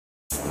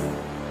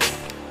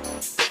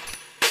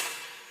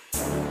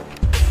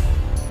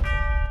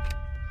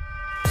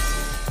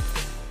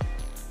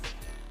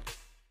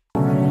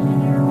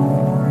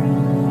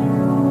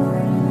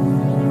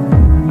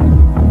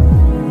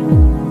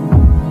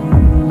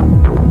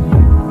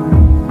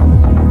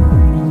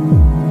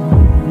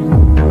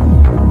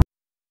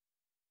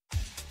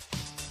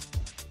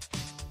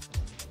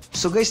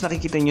So guys,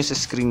 nakikita nyo sa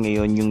screen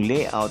ngayon yung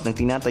layout ng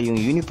tinatayong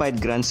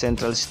Unified Grand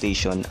Central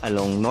Station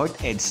along North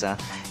Edsa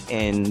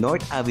and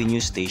North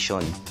Avenue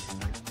Station.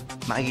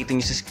 Makikita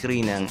nyo sa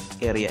screen ang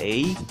Area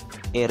A,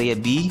 Area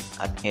B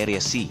at Area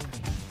C.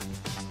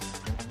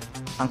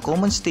 Ang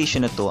common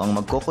station na to ang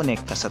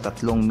magkokonekta sa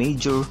tatlong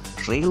major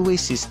railway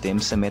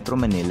system sa Metro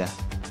Manila.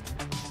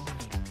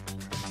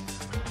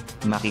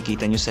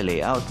 Makikita nyo sa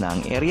layout na ang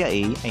Area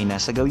A ay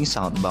nasa gawing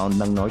southbound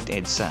ng North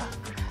Edsa.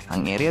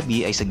 Ang Area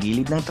B ay sa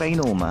gilid ng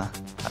Trinoma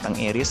at ang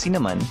Area C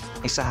naman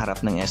ay sa harap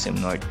ng SM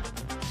North.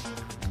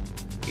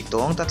 Ito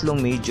ang tatlong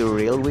major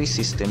railway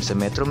system sa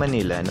Metro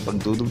Manila na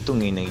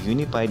pagdudugtungin ng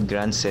Unified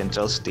Grand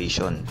Central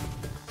Station.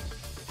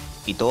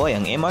 Ito ay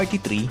ang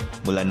MRT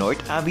 3 mula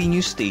North Avenue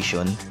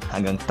Station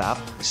hanggang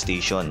Top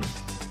Station.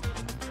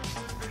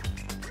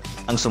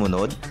 Ang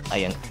sumunod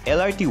ay ang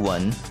LRT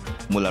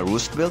 1 mula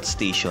Roosevelt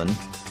Station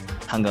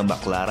hanggang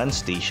Baclaran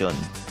Station.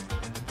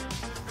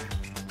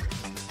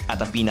 At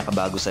ang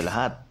pinakabago sa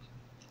lahat,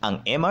 ang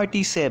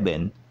MRT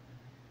 7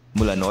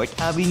 mula North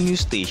Avenue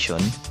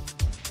Station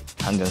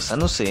hanggang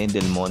San Jose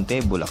del Monte,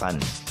 Bulacan.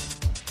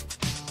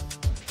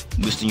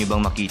 Gusto niyo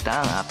bang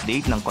makita ang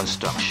update ng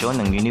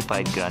construction ng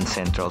Unified Grand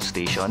Central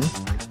Station?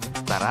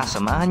 Tara,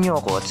 samahan niyo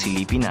ako at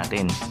silipin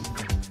natin.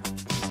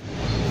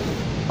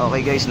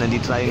 Okay guys,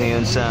 nandito tayo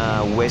ngayon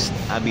sa West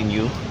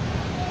Avenue.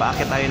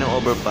 Paakyat tayo ng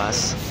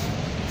overpass.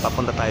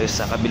 Papunta tayo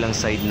sa kabilang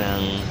side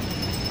ng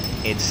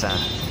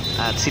EDSA.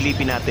 At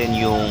silipin natin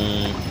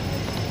yung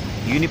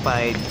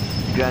Unified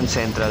Grand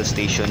Central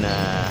Station na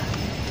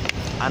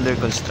under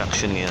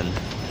construction ngayon.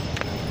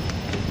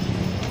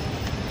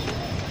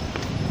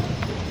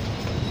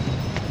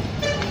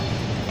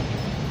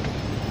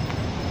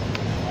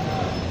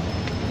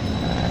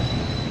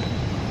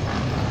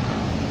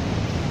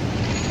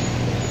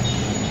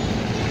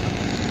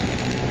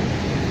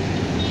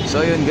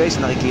 So yun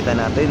guys, nakikita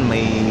natin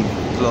may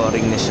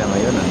flooring na siya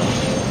ngayon, ano?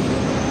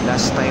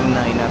 Last time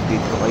na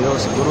in-update ko kayo,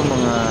 siguro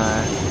mga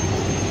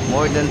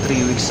more than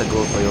 3 weeks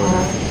ago pa yun.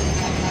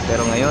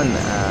 Pero ngayon,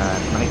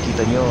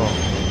 nakikita nyo,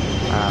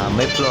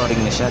 may flooring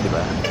na siya, di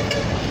ba?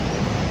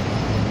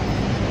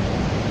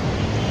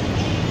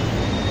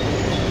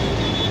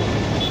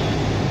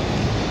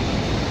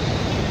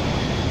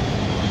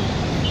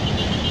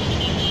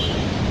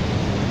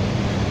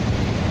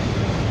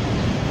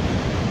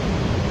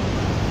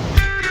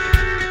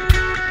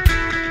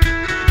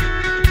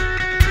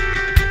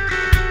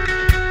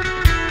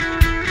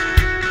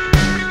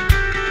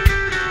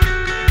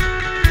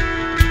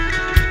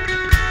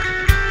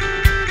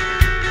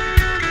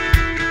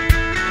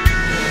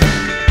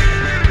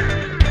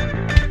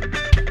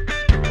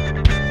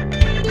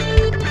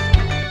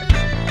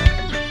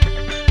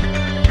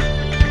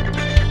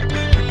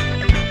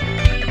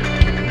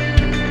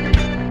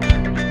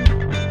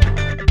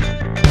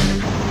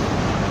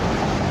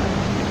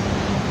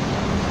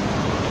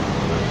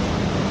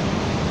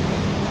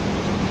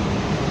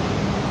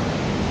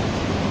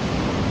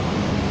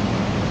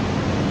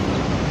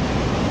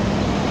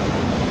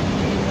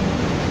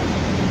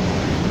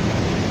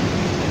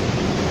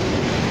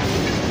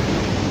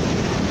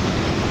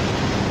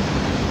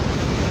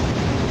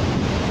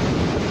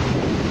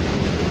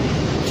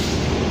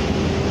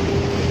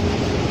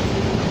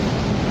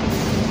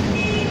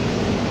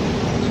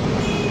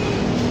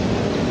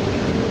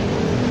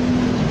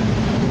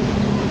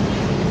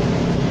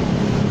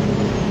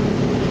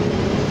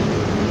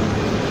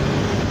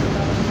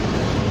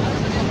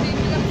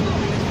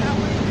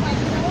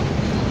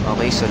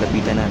 Okay, so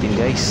lapitan natin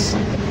guys.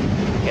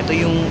 Ito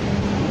yung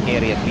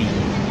Area B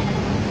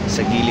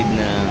sa gilid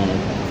ng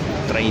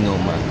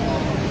Trinoma.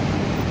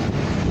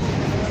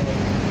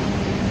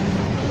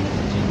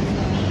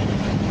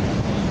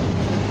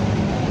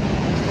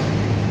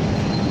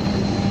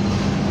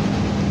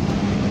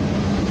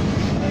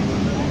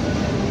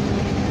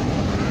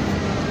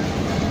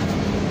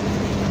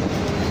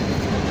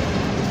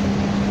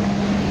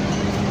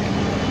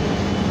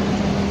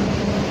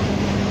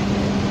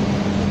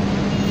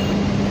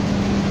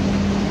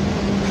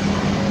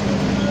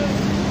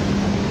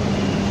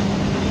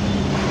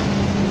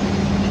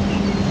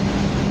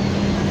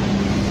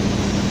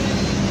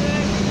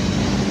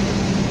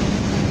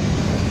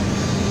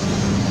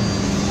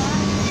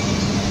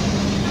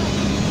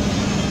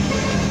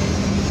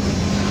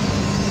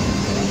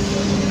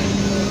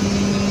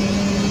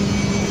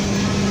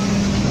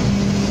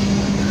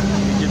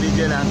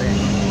 Natin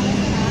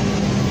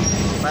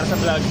para sa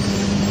vlog.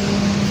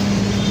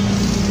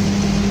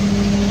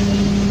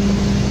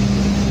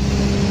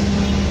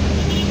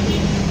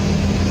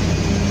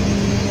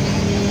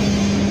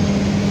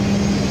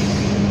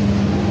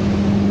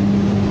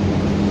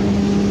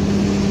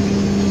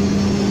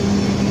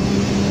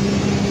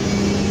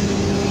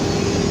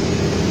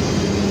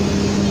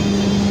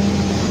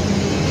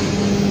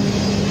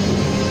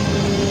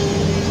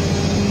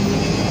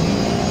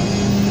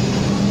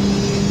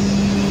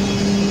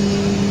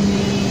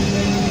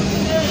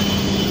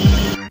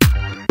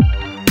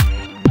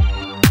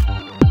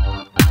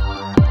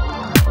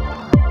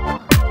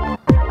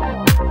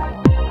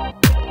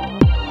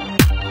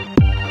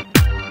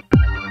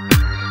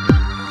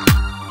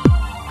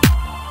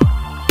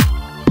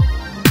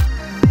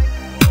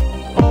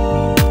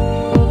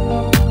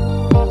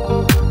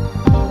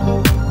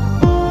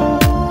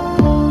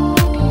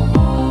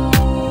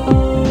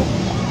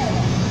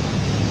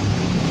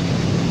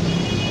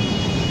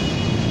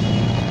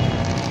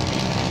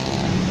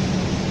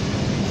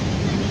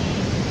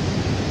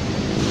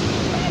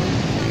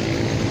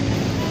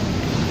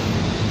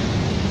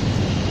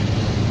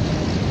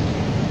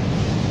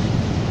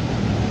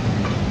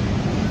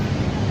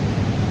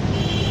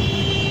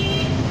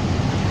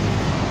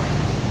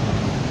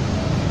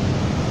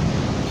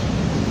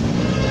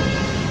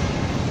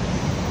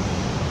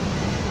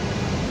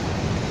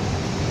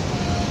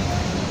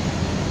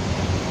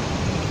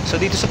 So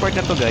dito sa part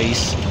na to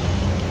guys,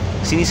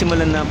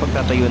 sinisimulan na ang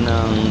pagtatayo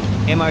ng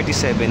MRT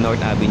 7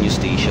 North Avenue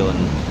Station.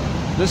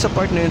 Doon sa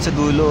part na yun sa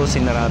dulo,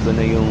 sinarado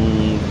na yung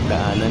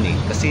daanan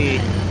kasi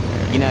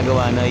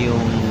ginagawa na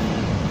yung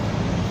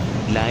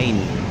line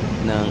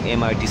ng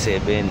MRT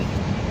 7.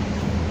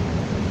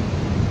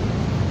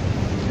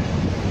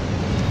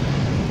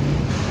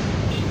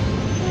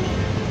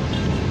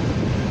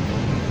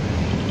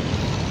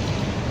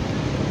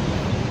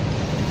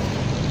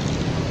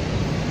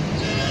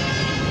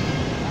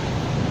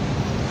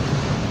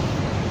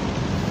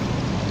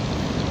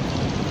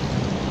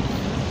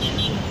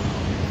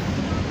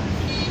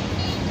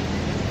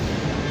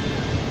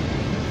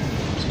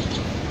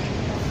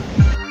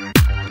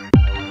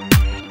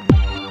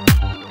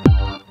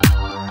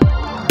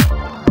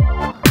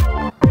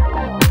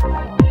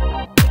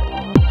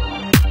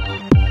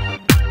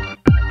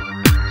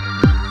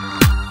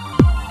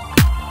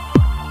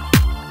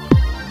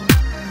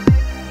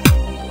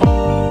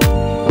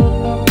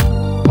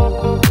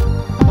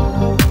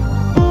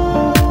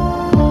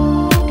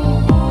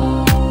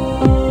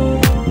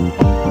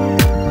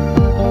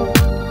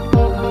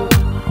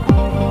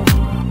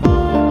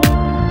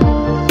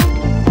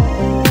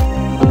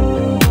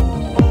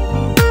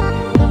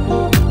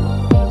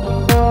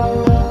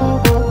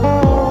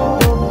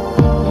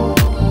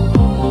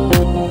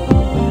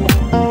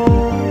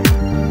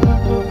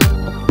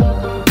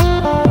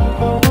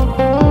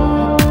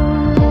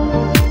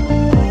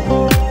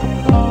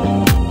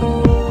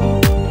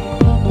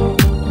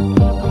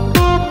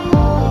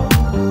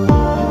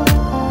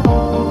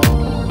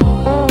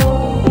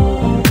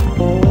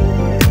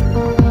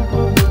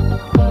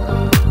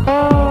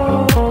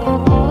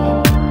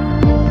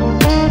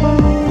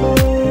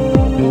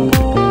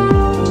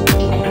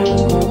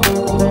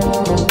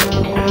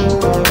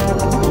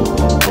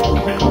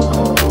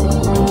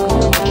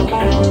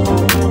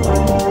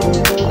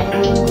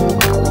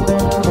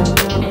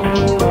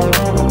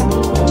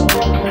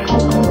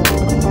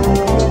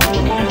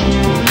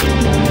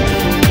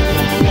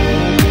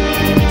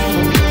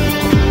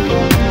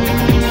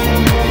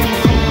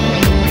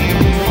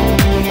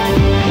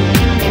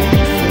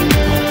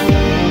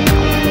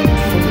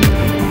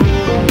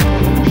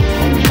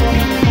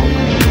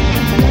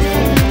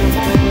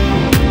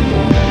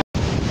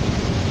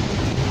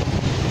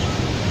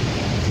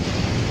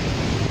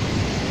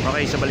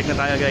 Okay, so balik na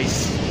tayo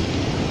guys.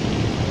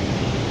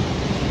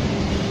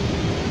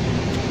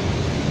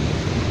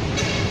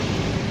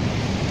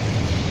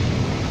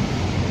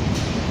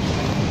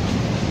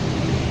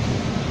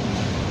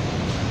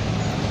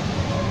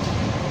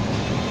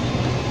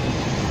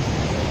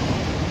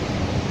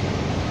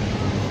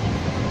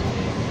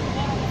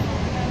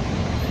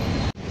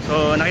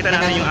 So nakita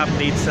natin yung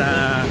update sa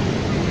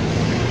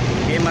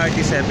MRT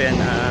 7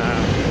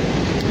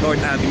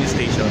 North Avenue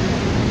Station.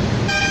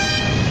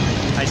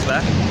 Ayos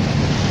ba?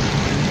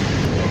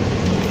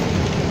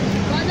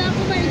 Wala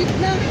ako mainit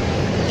na.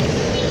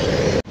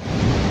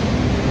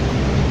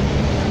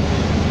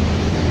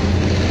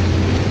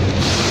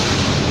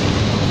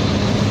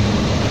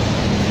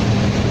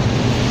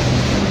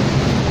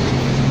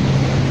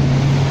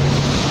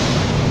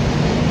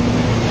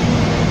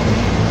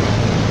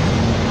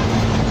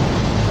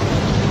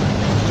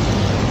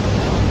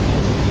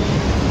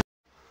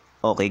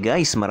 Okay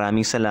guys,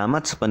 maraming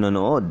salamat sa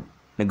panonood.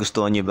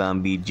 Nagustuhan niyo ba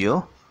ang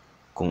video?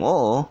 Kung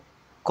oo,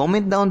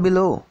 comment down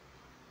below.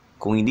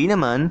 Kung hindi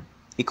naman,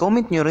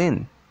 i-comment nyo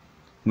rin.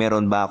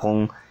 Meron ba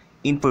akong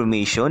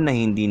information na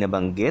hindi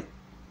nabanggit?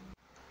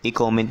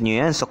 I-comment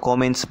nyo yan sa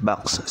comments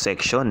box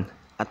section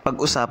at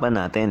pag-usapan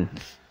natin.